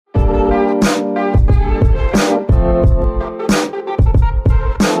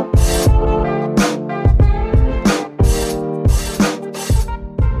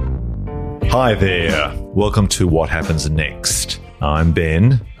Hi there. Welcome to What Happens Next. I'm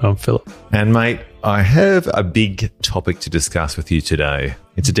Ben. I'm Philip. And mate, I have a big topic to discuss with you today.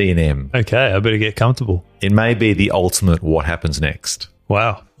 It's a D&M. Okay, I better get comfortable. It may be the ultimate What Happens Next.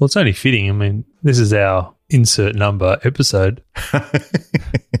 Wow. Well, it's only fitting. I mean, this is our insert number episode.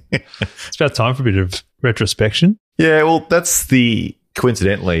 It's about time for a bit of retrospection. Yeah, well, that's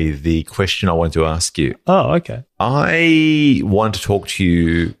coincidentally the question I wanted to ask you. Oh, okay. I want to talk to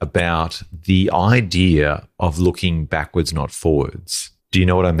you about the idea of looking backwards, not forwards. Do you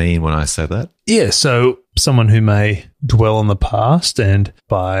know what I mean when I say that? Yeah, so someone who may dwell on the past and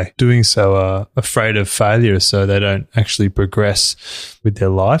by doing so are afraid of failure so they don't actually progress with their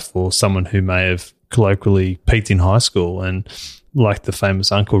life, or someone who may have colloquially peaked in high school and like the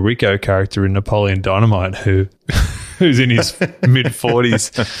famous Uncle Rico character in Napoleon Dynamite who's in his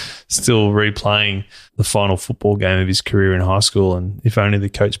mid-40s still replaying the final football game of his career in high school, and if only the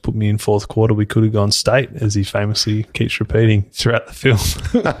coach put me in fourth quarter, we could have gone state, as he famously keeps repeating throughout the film.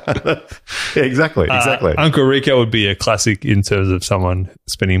 Yeah, exactly. Uncle Rico would be a classic in terms of someone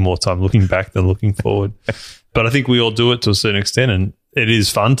spending more time looking back than looking forward. But I think we all do it to a certain extent, and it is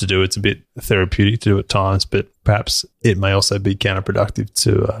fun to do. It's a bit therapeutic to do at times, but perhaps it may also be counterproductive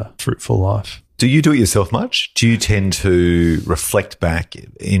to a fruitful life. Do you do it yourself much? Do you tend to reflect back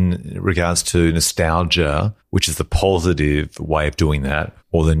in regards to nostalgia, which is the positive way of doing that,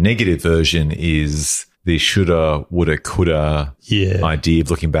 or the negative version is the shoulda, woulda, coulda idea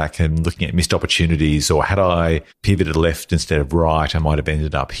of looking back and looking at missed opportunities, or had I pivoted left instead of right, I might have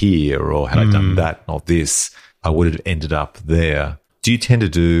ended up here, or had I done that, not this, I would have ended up there. Do you tend to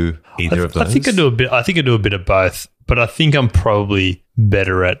do either of those? I think I do a bit of both, but I think I'm probably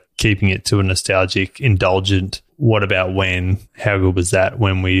better at keeping it to a nostalgic, indulgent, what about when, how good was that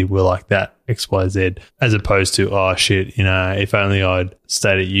when we were like that, X, Y, Z, as opposed to, oh shit, if only I'd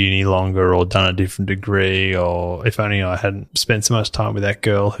stayed at uni longer or done a different degree, or if only I hadn't spent so much time with that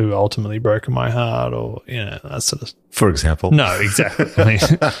girl who ultimately broke my heart, or, that sort of. For example. No, exactly. I mean,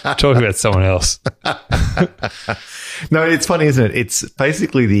 talk about someone else. No, it's funny, isn't it? It's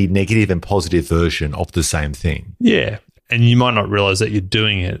basically the negative and positive version of the same thing. Yeah. And you might not realize that you're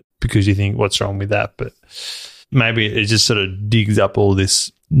doing it because you think, what's wrong with that? But maybe it just sort of digs up all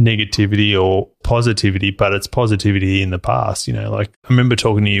this negativity or positivity, but it's positivity in the past. Like I remember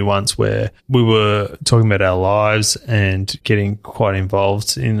talking to you once where we were talking about our lives and getting quite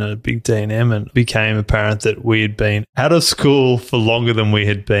involved in a big D&M, and it became apparent that we had been out of school for longer than we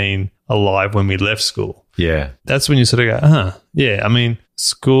had been alive when we left school. Yeah. That's when you sort of go, yeah, I mean,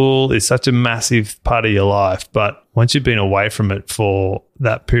 school is such a massive part of your life, but once you've been away from it for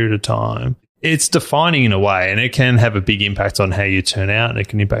that period of time, it's defining in a way, and it can have a big impact on how you turn out, and it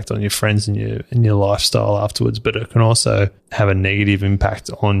can impact on your friends and your lifestyle afterwards, but it can also have a negative impact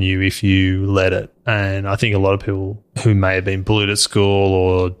on you if you let it. And I think a lot of people who may have been bullied at school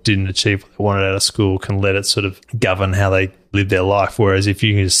or didn't achieve what they wanted out of school can let it sort of govern how they live their life, whereas if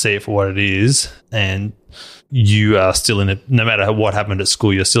you can just see it for what it is, and you are still no matter what happened at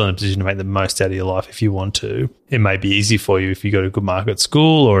school, you're still in a position to make the most out of your life if you want to. It may be easy for you if you got a good mark at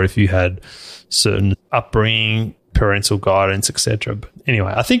school, or if you had certain upbringing, parental guidance, etc. But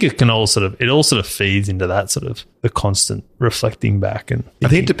anyway, I think it all sort of feeds into that sort of the constant reflecting back. And I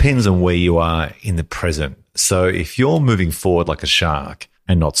think it depends on where you are in the present. So if you're moving forward like a shark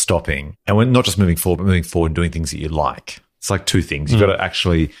and not stopping, and we're not just moving forward, but moving forward and doing things that you like. It's like two things. You've got to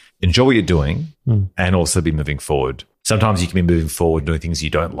actually enjoy what you're doing and also be moving forward. Sometimes you can be moving forward doing things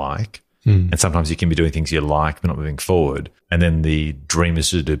you don't like, and sometimes you can be doing things you like but not moving forward. And then the dream is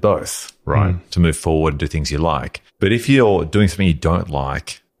to do both, right? To move forward and do things you like. But if you're doing something you don't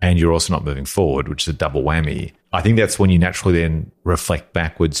like and you're also not moving forward, which is a double whammy, I think that's when you naturally then reflect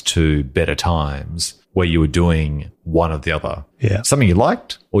backwards to better times where you were doing one or the other. Yeah. Something you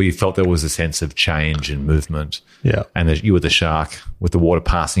liked, or you felt there was a sense of change and movement. Yeah. And that you were the shark with the water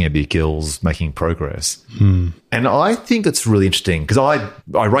passing over your gills, making progress. And I think it's really interesting because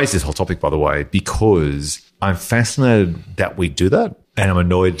I raised this whole topic, by the way, because I'm fascinated that we do that, and I'm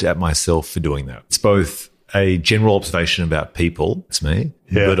annoyed at myself for doing that. It's both a general observation about people, it's me,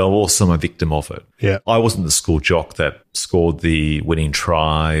 but I'm also a victim of it. Yeah. I wasn't the school jock that scored the winning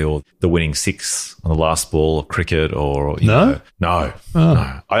try or the winning six on the last ball of cricket or, No.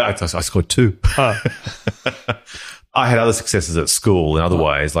 I scored two. Oh. I had other successes at school in other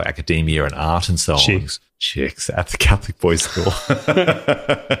ways, like academia and art and so on. Chicks at the Catholic boys' school.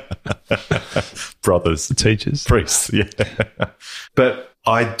 Brothers. Teachers. Priests, yeah. But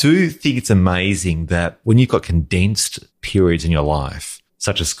I do think it's amazing that when you've got condensed periods in your life,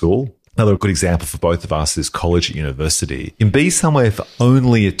 such as school, another good example for both of us is college at university. You can be somewhere for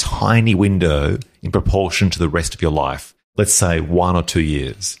only a tiny window in proportion to the rest of your life. Let's say 1 or 2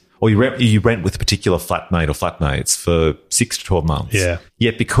 years. Or you rent with a particular flatmate or flatmates for 6 to 12 months. Yeah.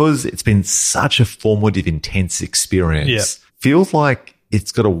 Yet because it's been such a formative, intense experience, feels like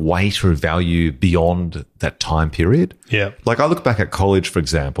it's got a weight or a value beyond that time period. Yeah. Like I look back at college, for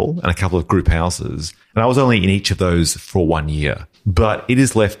example, and a couple of group houses, and I was only in each of those for 1 year. But it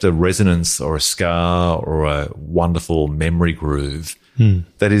has left a resonance or a scar or a wonderful memory groove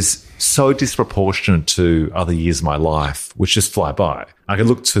that is so disproportionate to other years of my life, which just fly by. I can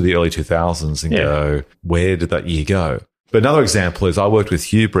look to the early 2000s and go, where did that year go? But another example is I worked with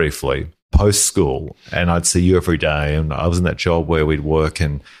Hugh briefly post-school, and I'd see you every day, and I was in that job where we'd work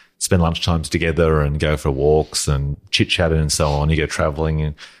and spend lunchtimes together and go for walks and chit-chat and so on. You go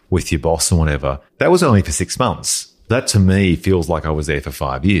traveling with your boss and whatever. That was only for 6 months. That to me feels like I was there for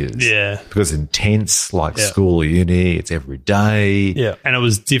 5 years. Yeah. Because intense, like school or uni, it's every day. Yeah. And it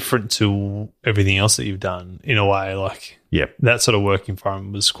was different to everything else that you've done in a way. Like, that sort of work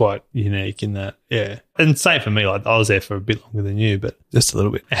environment was quite unique in that. Yeah. And same for me, like I was there for a bit longer than you, but just a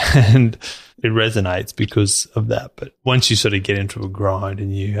little bit. And it resonates because of that. But once you sort of get into a grind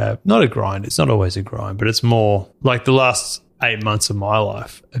and you have, not a grind, it's not always a grind, but it's more like the last 8 months of my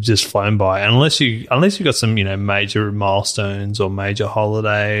life have just flown by. And unless you got some, major milestones or major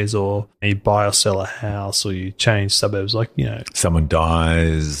holidays, or you buy or sell a house, or you change suburbs, someone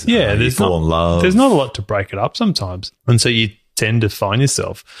dies. Yeah, you fall in love. There's not a lot to break it up sometimes. And so you tend to find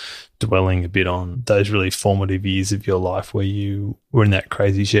yourself dwelling a bit on those really formative years of your life where you were in that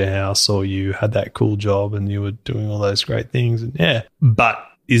crazy share house, or you had that cool job and you were doing all those great things. And but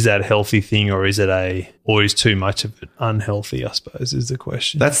is that a healthy thing, or is too much of it unhealthy, I suppose, is the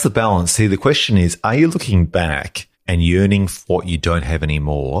question. That's the balance. See, the question is, are you looking back and yearning for what you don't have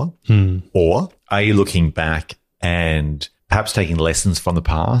anymore? Or are you looking back and perhaps taking lessons from the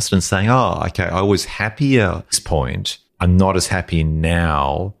past and saying, oh, okay, I was happier at this point. I'm not as happy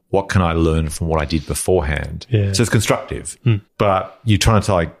now. What can I learn from what I did beforehand? Yeah. So it's constructive, but you're trying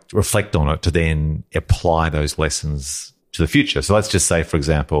to reflect on it to then apply those lessons to the future. So let's just say, for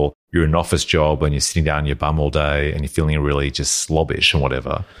example, you're in an office job and you're sitting down on your bum all day and you're feeling really just slobbish and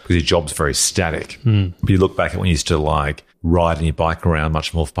whatever because your job's very static. But you look back at when you used to riding your bike around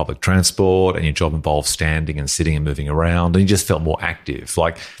much more for public transport, and your job involved standing and sitting and moving around, and you just felt more active.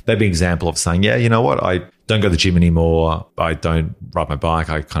 That'd be an example of saying, yeah, you know what, I don't go to the gym anymore. I don't ride my bike.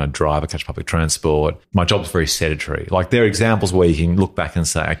 I kind of drive. I catch public transport. My job's very sedentary. There are examples where you can look back and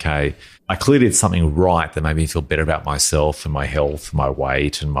say, okay, I clearly did something right that made me feel better about myself and my health, my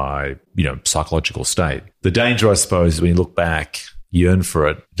weight, and my, psychological state. The danger, I suppose, is when you look back, yearn for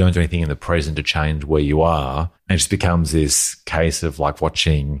it, don't do anything in the present to change where you are, and it just becomes this case of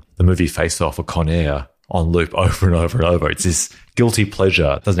watching the movie Face Off or Con Air on loop over and over and over. It's this guilty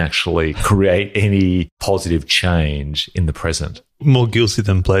pleasure. It doesn't actually create any positive change in the present. More guilty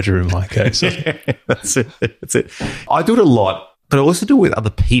than pleasure in my case. That's it. I do it a lot, but I also do it with other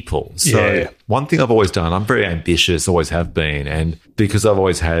people. So one thing I've always done, I'm very ambitious, always have been. And because I've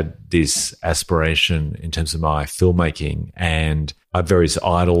always had this aspiration in terms of my filmmaking, and I have various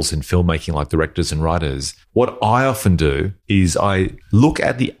idols in filmmaking like directors and writers, what I often do is I look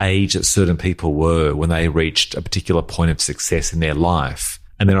at the age that certain people were when they reached a particular point of success in their life,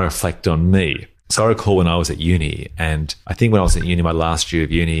 and then I reflect on me. So I recall when I was at uni, and I think when I was at uni, my last year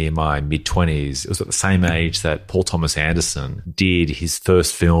of uni in my mid-20s, it was at the same age that Paul Thomas Anderson did his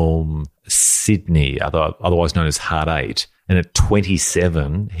first film, Sydney, otherwise known as Hard Eight. And at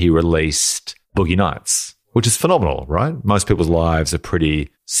 27, he released Boogie Nights, which is phenomenal, right? Most people's lives are pretty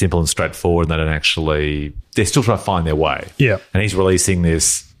simple and straightforward, and they're still trying to find their way. Yeah. And he's releasing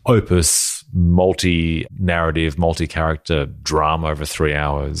this opus, multi-narrative, multi-character drama over 3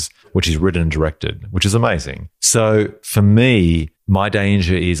 hours, which he's written and directed, which is amazing. So for me, my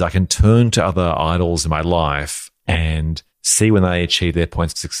danger is I can turn to other idols in my life and see when they achieve their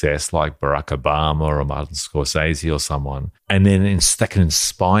points of success, like Barack Obama or Martin Scorsese or someone, and then that can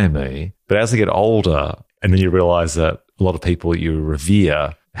inspire me. But as I get older, and then you realize that a lot of people you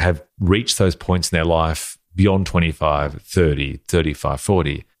revere have reached those points in their life beyond 25, 30, 35,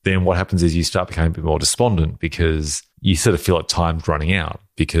 40, then what happens is you start becoming a bit more despondent because you sort of feel like time's running out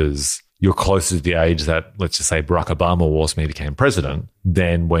because you're closer to the age that, let's just say, Barack Obama was when he became president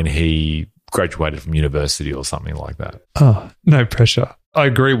than when he graduated from university or something like that. Oh, no pressure. I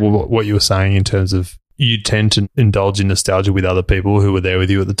agree with what you were saying in terms of you tend to indulge in nostalgia with other people who were there with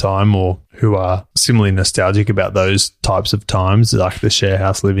you at the time or who are similarly nostalgic about those types of times, like the share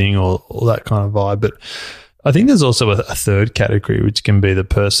house living or that kind of vibe. But I think there's also a third category, which can be the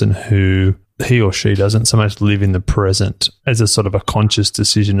person who he or she doesn't so much live in the present as a sort of a conscious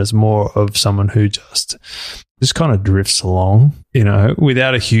decision, as more of someone who just kind of drifts along,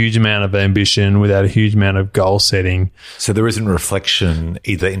 without a huge amount of ambition, without a huge amount of goal setting. So there isn't reflection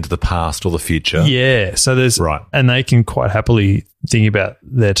either into the past or the future. Yeah. So there's, right. And they can quite happily think about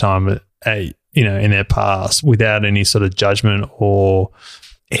their time in their past without any sort of judgment or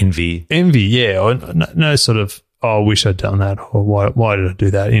envy. Yeah. Or no sort of, oh, I wish I'd done that, or why did I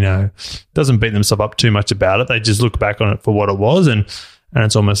do that? Doesn't beat themselves up too much about it. They just look back on it for what it was, and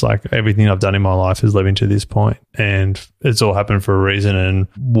it's almost like everything I've done in my life has led me to this point, and it's all happened for a reason. And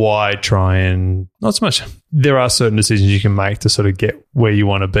why try and not so much? There are certain decisions you can make to sort of get where you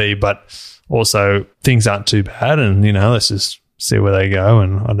want to be, but also things aren't too bad, and let's just see where they go.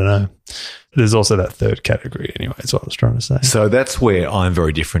 And I don't know. There's also that third category anyway, is what I was trying to say. So that's where I'm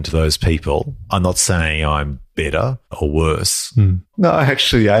very different to those people. I'm not saying I'm better or worse. No,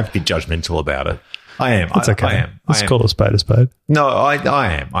 actually, I'm a bit judgmental about it. I am. It's okay. I am. Let's call a spade a spade. No,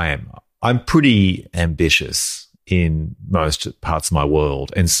 I am. I'm pretty ambitious in most parts of my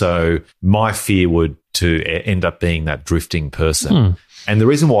world. And so my fear would to end up being that drifting person. And the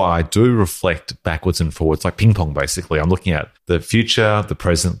reason why I do reflect backwards and forwards, like ping pong, basically, I'm looking at the future, the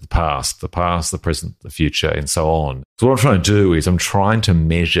present, the past, the present, the future, and so on. So what I'm trying to do is I'm trying to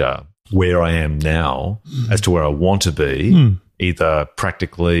measure where I am now as to where I want to be, either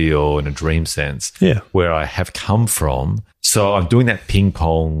practically or in a dream sense, where I have come from. So I'm doing that ping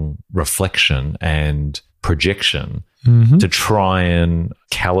pong reflection and projection to try and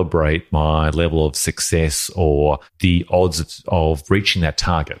calibrate my level of success or the odds of reaching that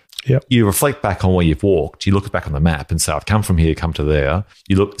target. Yep. You reflect back on where you've walked. You look back on the map and say, I've come from here, come to there.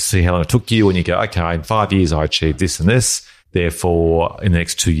 You look to see how long it took you, and you go, okay, in 5 years I achieved this and this. Therefore, in the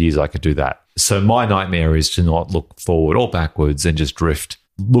next 2 years I could do that. So my nightmare is to not look forward or backwards and just drift,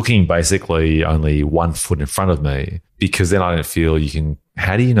 looking basically only 1 foot in front of me, because then I don't feel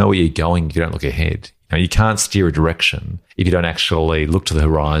how do you know where you're going if you don't look ahead? You can't steer a direction if you don't actually look to the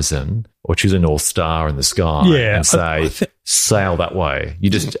horizon or choose a North Star in the sky and say, sail that way. You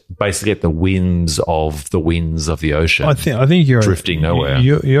just basically get the winds of the ocean. I think you're drifting nowhere.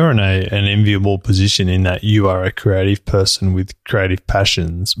 You're in an enviable position in that you are a creative person with creative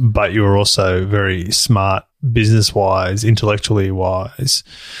passions, but you're also very smart business-wise, intellectually wise.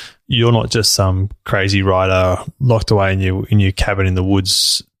 You're not just some crazy writer locked away in your cabin in the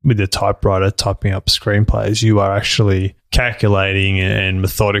woods with a typewriter typing up screenplays. You are actually calculating and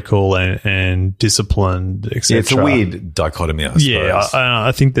methodical and disciplined, etc. Yeah, it's a weird dichotomy, I suppose. Yeah,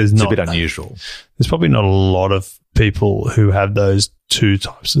 I think it's a bit unusual. There's probably not a lot of people who have those two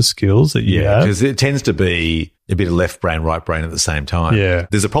types of skills that you have. Because it tends to be a bit of left brain, right brain at the same time. Yeah.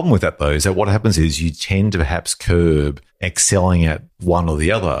 There's a problem with that, though, is that what happens is you tend to perhaps curb excelling at one or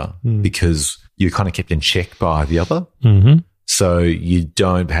the other because you're kind of kept in check by the other. Mm-hmm. So you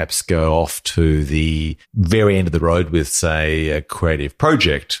don't perhaps go off to the very end of the road with, say, a creative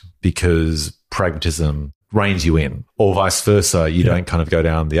project because pragmatism reins you in, or vice versa. You don't kind of go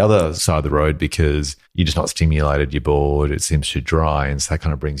down the other side of the road because you're just not stimulated, you're bored, it seems too dry, and so that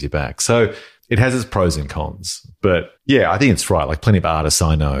kind of brings you back. So it has its pros and cons. But yeah, I think it's right. Like plenty of artists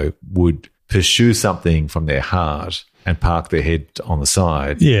I know would pursue something from their heart and park their head on the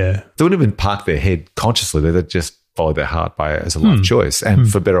side. Yeah. They wouldn't even park their head consciously. They'd just follow their heart as a life choice.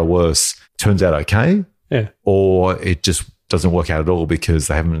 And for better or worse, turns out okay. Yeah. Or it just doesn't work out at all because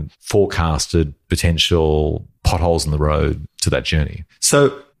they haven't forecasted potential potholes in the road to that journey.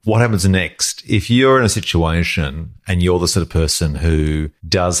 So what happens next? If you're in a situation and you're the sort of person who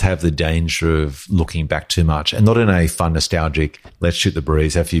does have the danger of looking back too much, and not in a fun, nostalgic, let's shoot the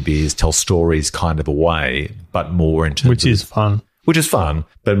breeze, have a few beers, tell stories kind of a way, but more in terms Which is fun,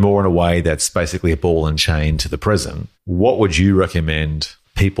 but more in a way that's basically a ball and chain to the present. What would you recommend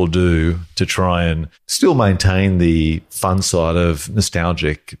people do to try and still maintain the fun side of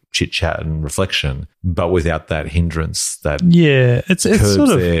nostalgic chit-chat and reflection, but without that hindrance that it's curbs sort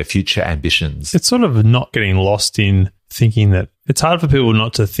of their future ambitions? It's sort of not getting lost in thinking that it's hard for people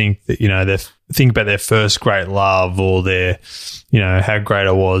not to think that, they think about their first great love or their, how great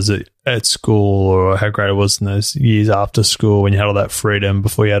it was at school or how great it was in those years after school when you had all that freedom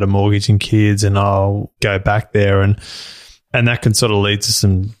before you had a mortgage and kids, and I'll go back there. And that can sort of lead to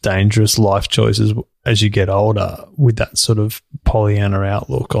some dangerous life choices as you get older with that sort of Pollyanna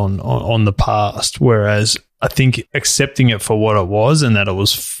outlook on the past. Whereas I think accepting it for what it was and that it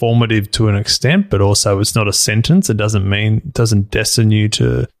was formative to an extent, but also it's not a sentence. It doesn't destine you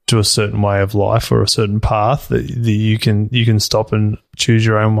to to a certain way of life or a certain path that you can stop and choose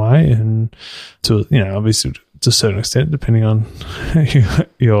your own way, and to, you know, obviously to a certain extent, depending on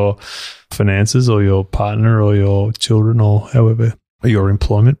your finances or your partner or your children or however, or your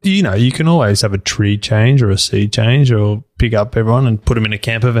employment. You know, you can always have a tree change or a seed change, or pick up everyone and put them in a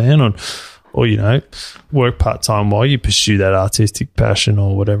camper van, or you know, work part-time while you pursue that artistic passion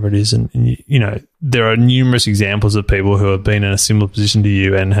or whatever it is. And you know, there are numerous examples of people who have been in a similar position to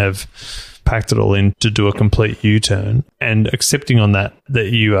you and have packed it all in to do a complete U-turn, and accepting on that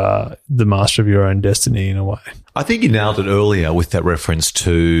you are the master of your own destiny in a way. I think you nailed it earlier with that reference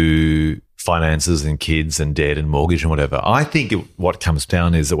to finances and kids and debt and mortgage and whatever. I think what comes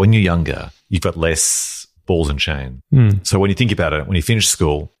down is that when you're younger, you've got less balls and chain. So when you think about it, when you finish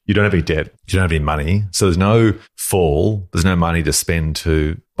school, you don't have any debt, you don't have any money. So there's no fall, there's no money to spend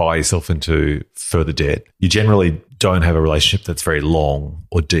to buy yourself into further debt. You generally don't have a relationship that's very long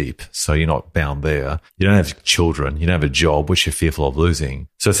or deep, so you're not bound there. You don't have children, you don't have a job, which you're fearful of losing.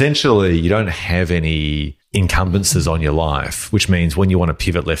 So essentially, you don't have any encumbrances on your life, which means when you want to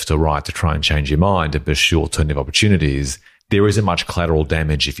pivot left or right to try and change your mind to pursue alternative opportunities, there isn't much collateral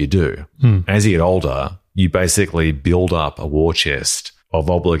damage if you do. As you get older, you basically build up a war chest of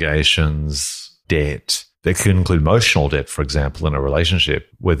obligations, debt. That could include emotional debt, for example, in a relationship,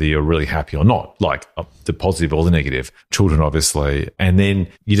 whether you're really happy or not, like the positive or the negative. Children, obviously. And then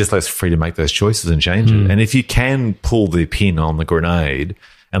you're just less free to make those choices and change it. And if you can pull the pin on the grenade,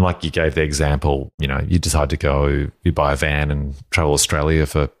 and like you gave the example, you know, you decide to go, you buy a van and travel Australia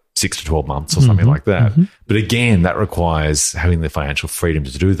for 6 to 12 months or something like that. But again, that requires having the financial freedom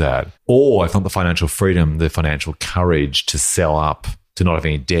to do that. Or if not the financial freedom, the financial courage to sell up, to not have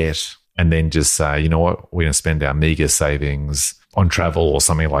any debt, and then just say, you know what, we're going to spend our meager savings on travel or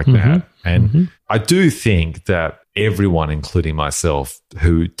something like that. And I do think that everyone, including myself,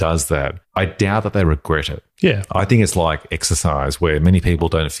 who does that, I doubt that they regret it. Yeah. I think it's like exercise, where many people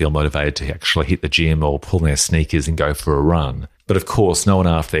don't feel motivated to actually hit the gym or pull their sneakers and go for a run. But of course, no one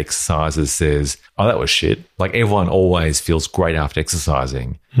after exercises says, oh, that was shit. Like everyone always feels great after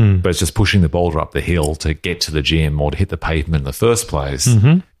exercising, but it's just pushing the boulder up the hill to get to the gym or to hit the pavement in the first place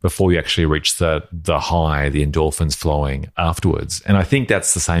before you actually reach the high, the endorphins flowing afterwards. And I think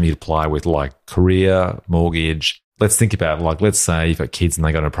that's the same you'd apply with like career, mortgage. Let's think about, like, let's say you've got kids and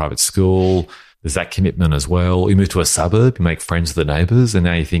they go to a private school. There's that commitment as well. You move to a suburb, you make friends with the neighbours, and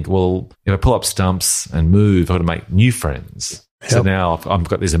now you think, well, if I pull up stumps and move, I've got to make new friends. So now I've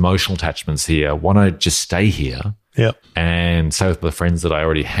got these emotional attachments here. Why don't I just stay here and stay with the friends that I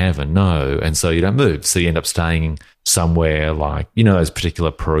already have and know? And so you don't move. So you end up staying somewhere like, you know, those particular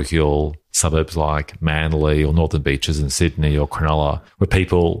parochial suburbs like Manly or Northern Beaches in Sydney or Cronulla, where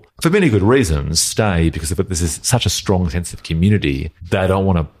people, for many good reasons, stay because this is such a strong sense of community. They don't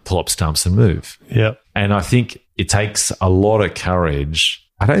want to pull up stumps and move. And I think it takes a lot of courage.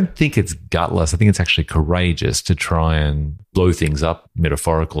 I don't think it's gutless. I think it's actually courageous to try and blow things up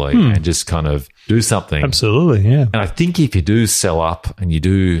metaphorically and just kind of do something. Absolutely, yeah. And I think if you do sell up and you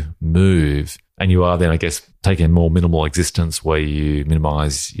do move, and you are then, I guess, taking a more minimal existence where you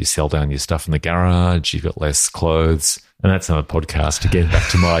minimize, you sell down your stuff in the garage, you've got less clothes. And that's another podcast, again, back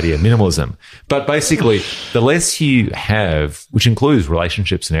to my idea of minimalism. But basically, the less you have, which includes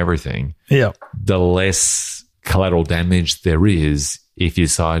relationships and everything, the less collateral damage there is if you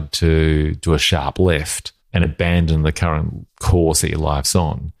decide to do a sharp left and abandon the current course that your life's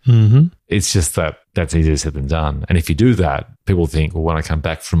on. It's just that's easier said than done. And if you do that, people think, well, when I come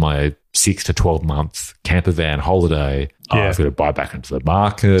back from my 6 to 12 month camper van holiday, I've got to buy back into the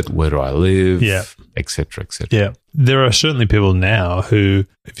market. Where do I live? Et cetera, et cetera. Yeah. There are certainly people now who,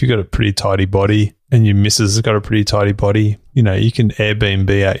 if you've got a pretty tidy body and your missus has got a pretty tidy body, you know, you can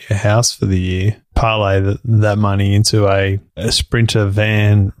Airbnb out your house for the year, parlay that money into a Sprinter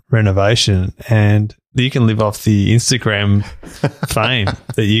van renovation, and you can live off the Instagram fame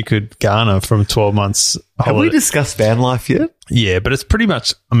that you could garner from 12 months holiday. Have we discussed van life yet? Yeah, but it's pretty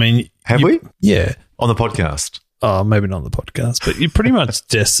much, I mean... Have we? Yeah. On the podcast? Oh, maybe not on the podcast, but you're pretty much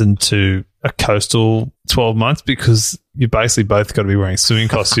destined to a coastal 12 months because you basically both got to be wearing swimming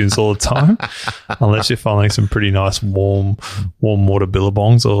costumes all the time, unless you're finding some pretty nice warm water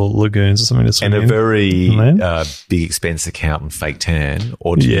billabongs or lagoons or something to swim in. And a very big expense account and fake tan,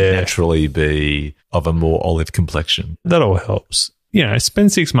 or do you naturally be of a more olive complexion? That all helps. You know,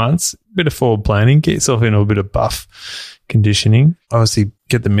 spend 6 months, bit of forward planning, get yourself into a bit of buff conditioning. Obviously,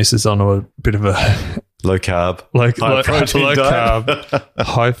 get the missus onto a bit of a... low carb, low carb,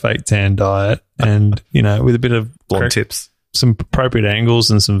 high fake tan diet, and you know, with a bit of blonde tips, some appropriate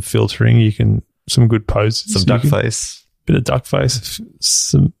angles and some filtering, you can some good poses, some duck face. bit of duck face,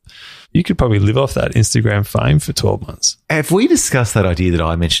 you could probably live off that Instagram fame for 12 months. Have we discussed that idea that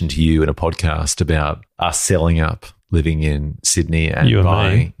I mentioned to you in a podcast about us selling up, living in Sydney and You and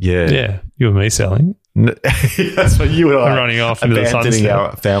buying? me. Yeah. Yeah, you and me selling. That's what you and I I'm running off into the abandoning sunset.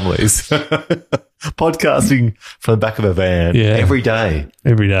 our families. Podcasting from the back of a van every day.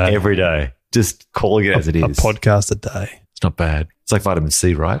 Every day. Every day. Just calling it as it is. A podcast a day. It's not bad. It's like vitamin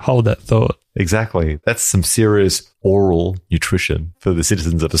C, right? Hold that thought. Exactly. That's some serious oral nutrition for the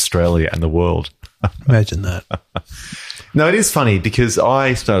citizens of Australia and the world. Imagine that. No, it is funny because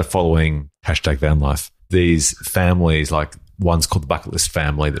I started following #vanlife. These families, like one's called the Bucket List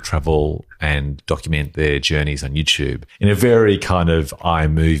Family, that travel and document their journeys on YouTube in a very kind of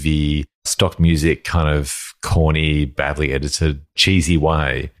iMovie, stock music, kind of corny, badly edited, cheesy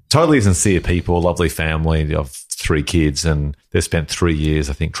way. Totally sincere people, lovely family of 3 kids, and they've spent 3 years,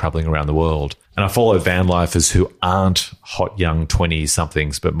 I think, traveling around the world. And I follow van lifers who aren't hot young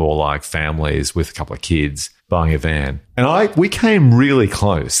 20-somethings, but more like families with a couple of kids buying a van. And we came really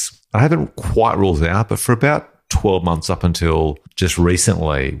close. I haven't quite ruled it out, but for about 12 months up until just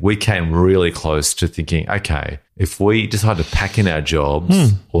recently, we came really close to thinking, okay, if we decide to pack in our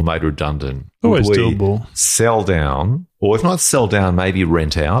jobs or made redundant, Always would we doable. sell down, or if not sell down, maybe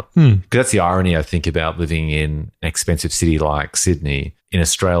rent out? Because that's the irony, I think, about living in an expensive city like Sydney in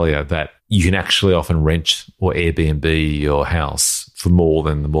Australia, that you can actually often rent or Airbnb your house for more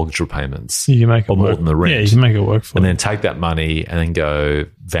than the mortgage repayments. You can make it or more work. than the rent. Yeah, you can make it work for And you. then take that money and then go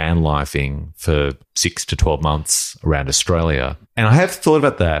van lifing for 6 to 12 months around Australia. And I have thought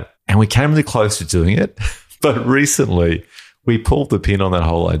about that, and we came really close to doing it. But recently we pulled the pin on that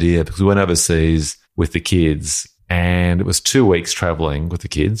whole idea because we went overseas with the kids, and it was 2 weeks traveling with the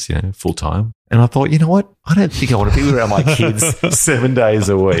kids, full time. And I thought, you know what? I don't think I want to be around my kids 7 days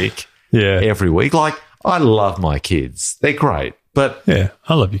a week, every week. Like, I love my kids. They're great. But yeah,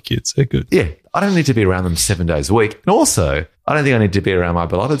 I love your kids. They're good. yeah, I don't need to be around them 7 days a week. And also, I don't think I need to be around my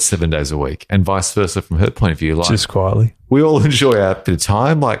beloved 7 days a week, and vice versa from her point of view. Like, Just quietly. we all enjoy our bit of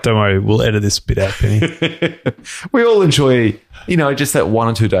time. Like, Don't worry, we'll edit this bit out, Penny. we all enjoy, just that 1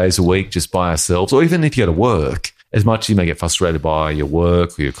 or 2 days a week just by ourselves. Or even if you go to work, as much as you may get frustrated by your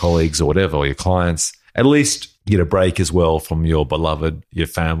work or your colleagues or whatever, or your clients, at least you get a break as well from your beloved, your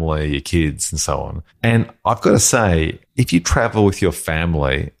family, your kids, and so on. And I've got to say, if you travel with your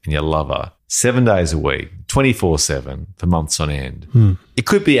family and your lover 7 days a week, 24/7 for months on end, it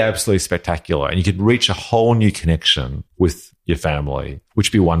could be absolutely spectacular, and you could reach a whole new connection with your family, which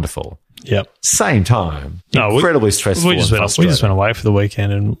would be wonderful. Yep. Same time, No, incredibly stressful. We just and went away for the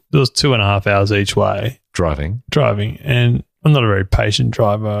weekend, and it was 2.5 hours each way driving. and I'm not a very patient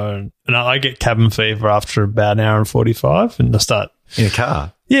driver, and I get cabin fever after about an hour and 45, and I start In a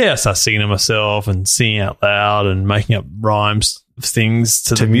car. I start singing to myself and singing out loud and making up rhymes of things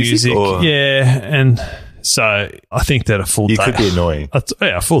to the music. or- And so I think that a full You day could be annoying.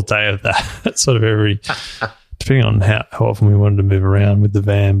 a full day of that sort of every depending on how often we wanted to move around with the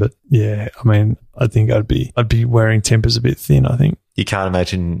van. But yeah, I mean, I think I'd be wearing tempers a bit thin, I think. You can't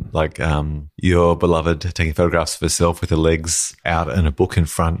imagine like your beloved taking photographs of herself with her legs out and a book in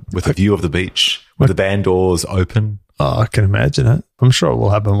front with a view of the beach with the van doors open. Oh, I can imagine it. I'm sure it will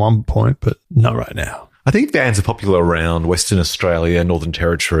happen at one point, but not right now. I think vans are popular around Western Australia, Northern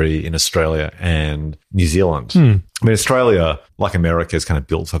Territory in Australia and New Zealand. I mean, Australia, like America, is kind of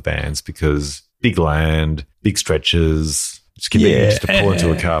built for vans because big land, big stretches. It's convenient to pull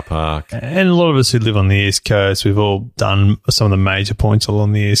into a car park. And a lot of us who live on the East Coast, we've all done some of the major points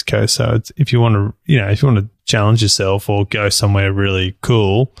along the East Coast. So if you want to challenge yourself or go somewhere really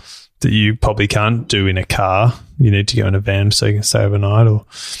cool that you probably can't do in a car, you need to go in a van so you can stay overnight or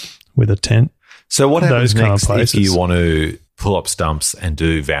with a tent. So what happens Those kind of next if places. you want to pull up stumps and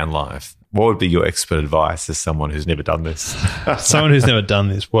do van life? What would be your expert advice as someone who's never done this? Someone who's never done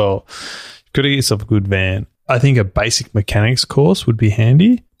this, well, you've got to get yourself a good van. I think a basic mechanics course would be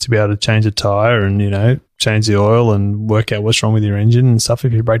handy to be able to change a tyre and, change the oil and work out what's wrong with your engine and stuff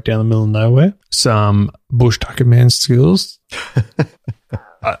if you break down the middle of nowhere. Some bush tucker man skills.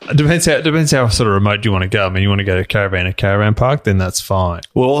 It depends how sort of remote you want to go. I mean, you want to go to a caravan park, then that's fine.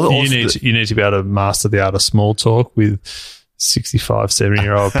 Well, also You need to be able to master the art of small talk with 65,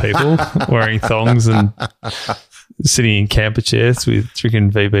 70-year-old people wearing thongs and sitting in camper chairs with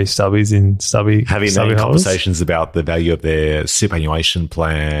drinking VB stubbies in stubby having stubby holders. conversations about the value of their superannuation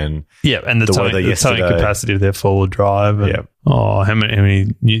plan. Yeah, and the towing capacity of their forward drive. And, Yeah. how many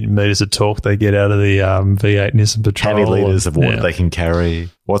newton meters of torque they get out of the V8 Nissan Patrol. Heavy litres of water Yeah. they can carry.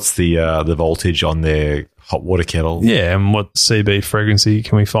 What's the voltage on their hot water kettle. Yeah, and what CB frequency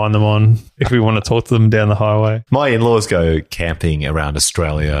can we find them on if we want to talk to them down the highway? My in-laws go camping around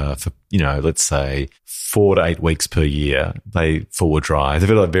Australia for, let's say 4 to 8 weeks per year. They four-wheel drive. They've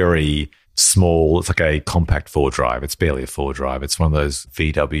got a very small, it's like a compact four-wheel drive. It's barely a four-wheel drive. It's one of those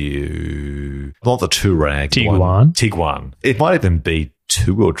VW, not the Touareg. Tiguan. It might even be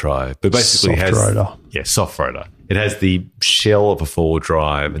two-wheel drive, but basically soft has rotor. Yeah, soft rotor. It has the shell of a four-wheel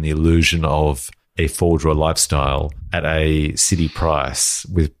drive and the illusion of a four-wheel drive lifestyle at a city price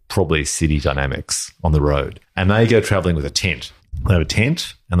with probably city dynamics on the road. And they go traveling with a tent. They have a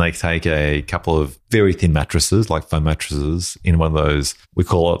tent and they take a couple of very thin mattresses, like foam mattresses, in one of those, we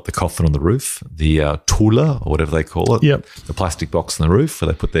call it the coffin on the roof, the tula or whatever they call it. Yep. The plastic box on the roof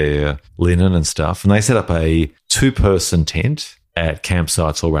where they put their linen and stuff. And they set up a 2-person tent at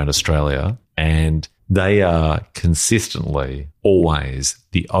campsites all around Australia. And they are consistently always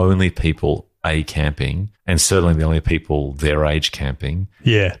the only people camping, and certainly the only people their age camping.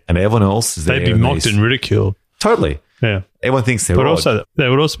 Yeah. And everyone else is there. They'd be mocked and ridiculed. Totally. Yeah. Everyone thinks they're But odd. also, they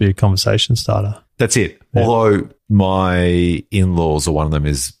would also be a conversation starter. That's it. Yeah. Although my in-laws, or one of them,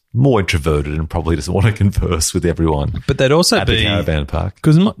 is more introverted and probably doesn't want to converse with everyone But they'd also at the caravan park.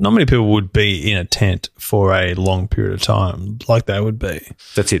 because not many people would be in a tent for a long period of time like they would be.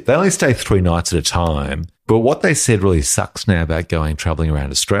 That's it. They only stay 3 nights at a time. But what they said really sucks now about traveling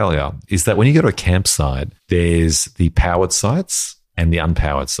around Australia is that when you go to a campsite, there's the powered sites and the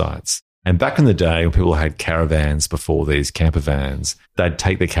unpowered sites. And back in the day when people had caravans before these camper vans, they'd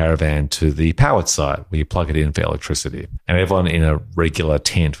take the caravan to the powered site where you plug it in for electricity. And everyone in a regular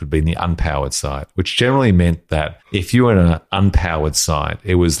tent would be in the unpowered site, which generally meant that if you were in an unpowered site,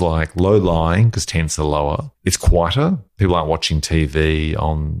 it was like low lying because tents are lower. It's quieter. People aren't watching TV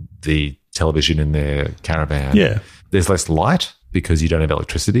on the television in their caravan. Yeah. There's less light because you don't have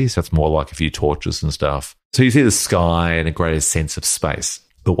electricity. So it's more like a few torches and stuff. So you see the sky and a greater sense of space.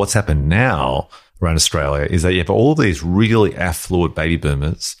 But what's happened now around Australia is that you have all these really affluent baby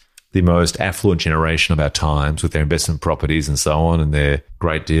boomers, the most affluent generation of our times with their investment properties and so on, and their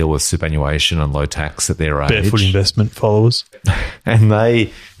great deal with superannuation and low tax at their age. Barefoot investment followers. And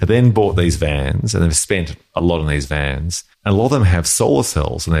they have then bought these vans and they've spent a lot on these vans. And a lot of them have solar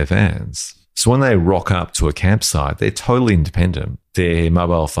cells in their vans. So when they rock up to a campsite, they're totally independent. Their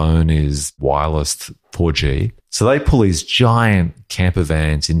mobile phone is wireless 4G. So they pull these giant camper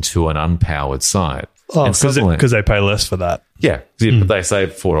vans into an unpowered site. Oh, because they pay less for that. Yeah, but they save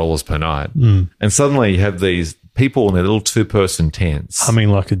 $4 per night. And suddenly you have these people in their little 2-person tents Humming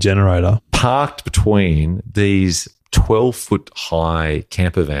like a generator. parked between these 12-foot high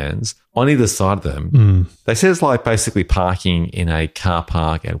camper vans on either side of them. They say it's like basically parking in a car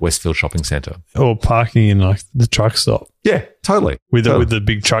park at Westfield Shopping Centre. Or parking in like the truck stop. Yeah, totally. With the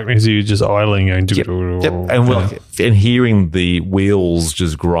big truck next to you just idling. Going, Yep. And hearing the wheels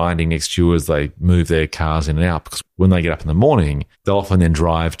just grinding next to you as they move their cars in and out. Because when they get up in the morning, they'll often then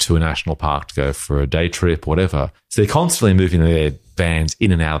drive to a national park to go for a day trip or whatever. So they're constantly moving their vans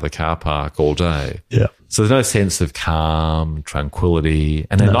in and out of the car park all day. Yeah. So there's no sense of calm, tranquility.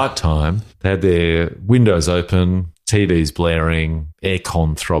 And at night time, they have their windows open, TVs blaring,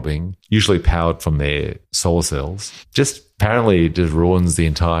 aircon throbbing, usually powered from their solar cells. Just apparently it just ruins the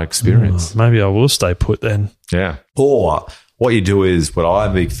entire experience. Maybe I will stay put then. Yeah. Or what you do is what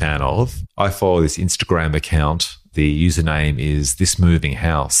I'm a big fan of. I follow this Instagram account. The username is This Moving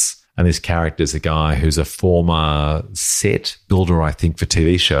House. And this character is a guy who's a former set builder, I think, for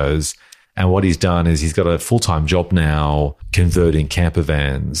TV shows. And what he's done is he's got a full-time job now converting camper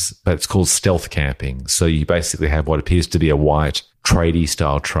vans, but it's called stealth camping. So you basically have what appears to be a white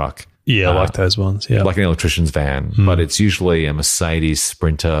tradie-style truck. Yeah, I like those ones. Yeah. Like an electrician's van, but it's usually a Mercedes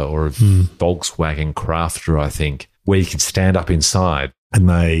Sprinter or a Volkswagen Crafter, I think, where you can stand up inside. And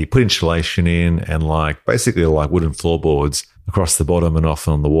they put insulation in and basically wooden floorboards across the bottom and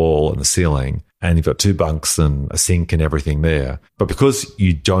often on the wall and the ceiling. And you've got 2 bunks and a sink and everything there. But because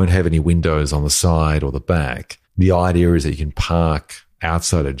you don't have any windows on the side or the back, the idea is that you can park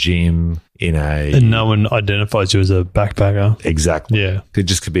outside a gym and no one identifies you as a backpacker. Exactly. Yeah. It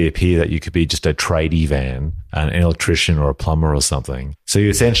just could appear that you could be just a tradie van, an electrician or a plumber or something. So you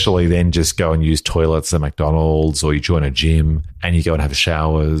essentially then just go and use toilets at McDonald's, or you join a gym and you go and have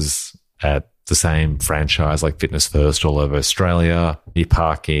showers at the same franchise like Fitness First all over Australia. You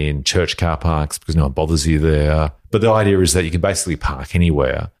park in church car parks because no one bothers you there. But the idea is that you can basically park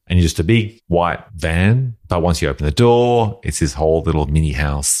anywhere and you're just a big white van. But once you open the door, it's this whole little mini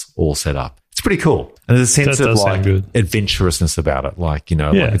house all set up. It's pretty cool. And there's a sense That of does sound like good. adventurousness about it. Like, you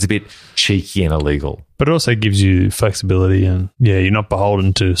know, Yeah. like it's a bit cheeky and illegal. But it also gives you flexibility and, yeah, you're not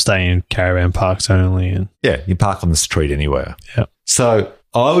beholden to staying in caravan parks only. And Yeah, you park on the street anywhere. yeah. So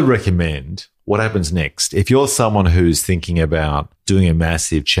I would recommend what happens next. If you're someone who's thinking about doing a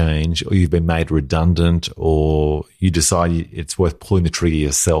massive change, or you've been made redundant, or you decide it's worth pulling the trigger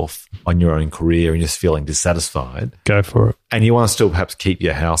yourself on your own career and just feeling dissatisfied, Go for it. and you want to still perhaps keep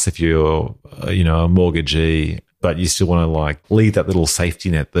your house if you're, you know, a mortgagee, but you still want to like leave that little safety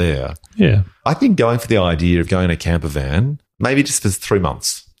net there. Yeah. I think going for the idea of going in a camper van, maybe just for 3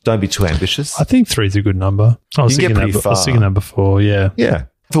 months. Don't be too ambitious. I think 3 is a good number. I was You can get thinking pretty I was thinking that before. Yeah. Yeah.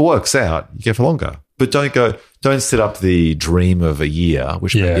 If it works out, you go for longer. But don't set up the dream of a year,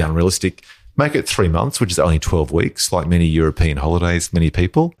 which may be Yeah. unrealistic. Make it 3 months, which is only 12 weeks, like many European holidays, many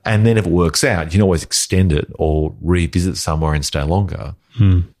people. And then if it works out, you can always extend it or revisit somewhere and stay longer.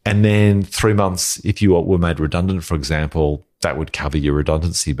 And then 3 months, if you were made redundant, for example, that would cover your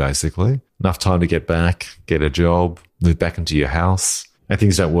redundancy basically. Enough time to get back, get a job, move back into your house. And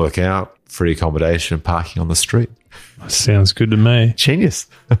things don't work out, free accommodation, parking on the street. Sounds good to me. Genius.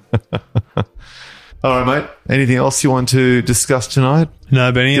 All right, mate. Anything else you want to discuss tonight?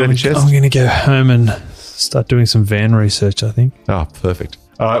 No, Benny, Get I'm on your chest. going to go home and start doing some van research, I think. Oh, perfect.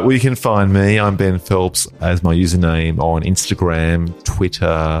 All right, well, you can find me. I'm Ben Phelps as my username on Instagram,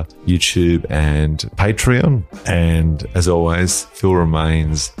 Twitter, YouTube, and Patreon. And as always, Phil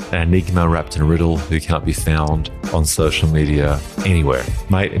remains an enigma wrapped in a riddle who cannot be found on social media anywhere.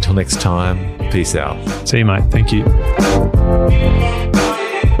 Mate, until next time, peace out. See you, mate. Thank you.